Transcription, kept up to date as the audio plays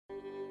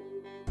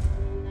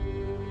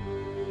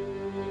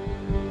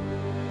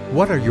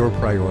What are your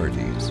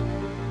priorities?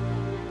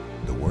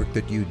 The work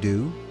that you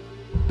do,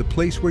 the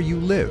place where you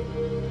live,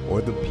 or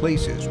the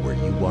places where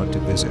you want to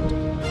visit?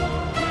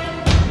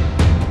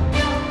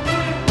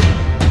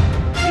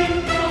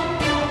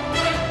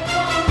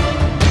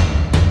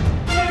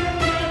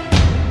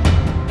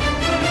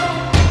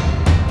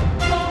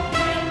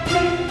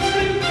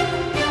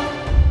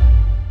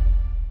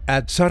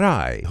 At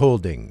Sarai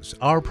Holdings,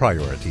 our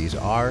priorities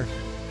are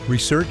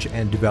research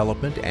and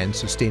development and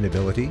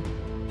sustainability,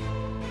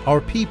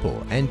 our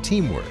people and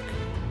teamwork,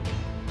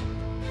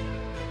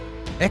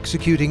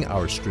 executing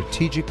our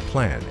strategic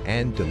plan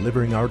and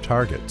delivering our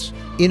targets,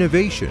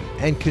 innovation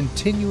and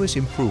continuous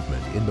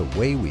improvement in the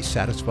way we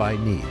satisfy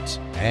needs,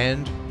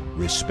 and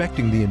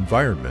respecting the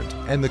environment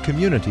and the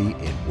community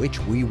in which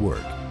we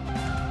work.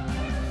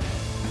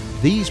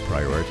 These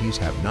priorities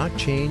have not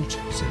changed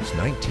since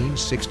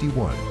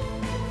 1961.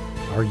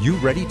 Are you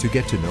ready to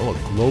get to know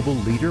a global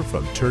leader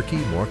from Turkey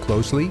more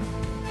closely?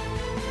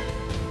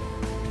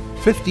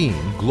 15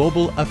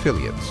 global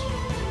affiliates.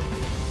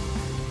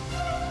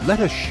 Let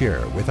us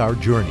share with our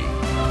journey.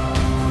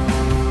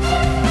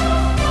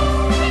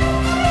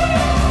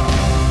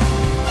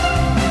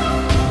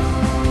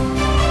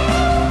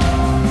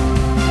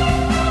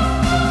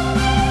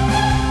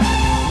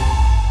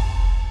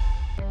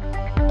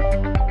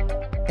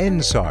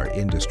 ENSAR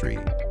Industry,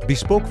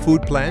 bespoke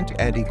food plant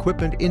and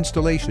equipment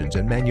installations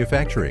and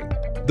manufacturing.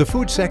 The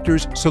food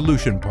sector's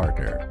solution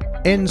partner.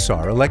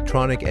 ENSAR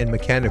Elektronik and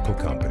Mechanical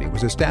Company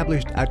was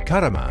established at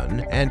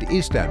Karaman and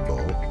Istanbul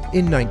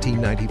in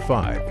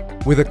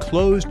 1995 with a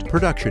closed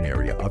production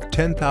area of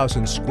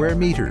 10,000 square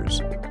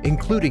meters,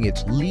 including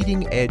its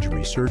leading-edge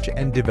research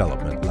and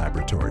development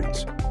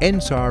laboratories.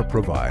 ENSAR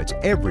provides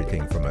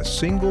everything from a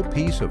single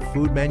piece of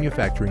food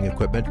manufacturing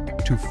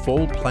equipment to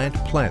full plant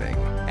planning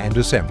and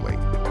assembly.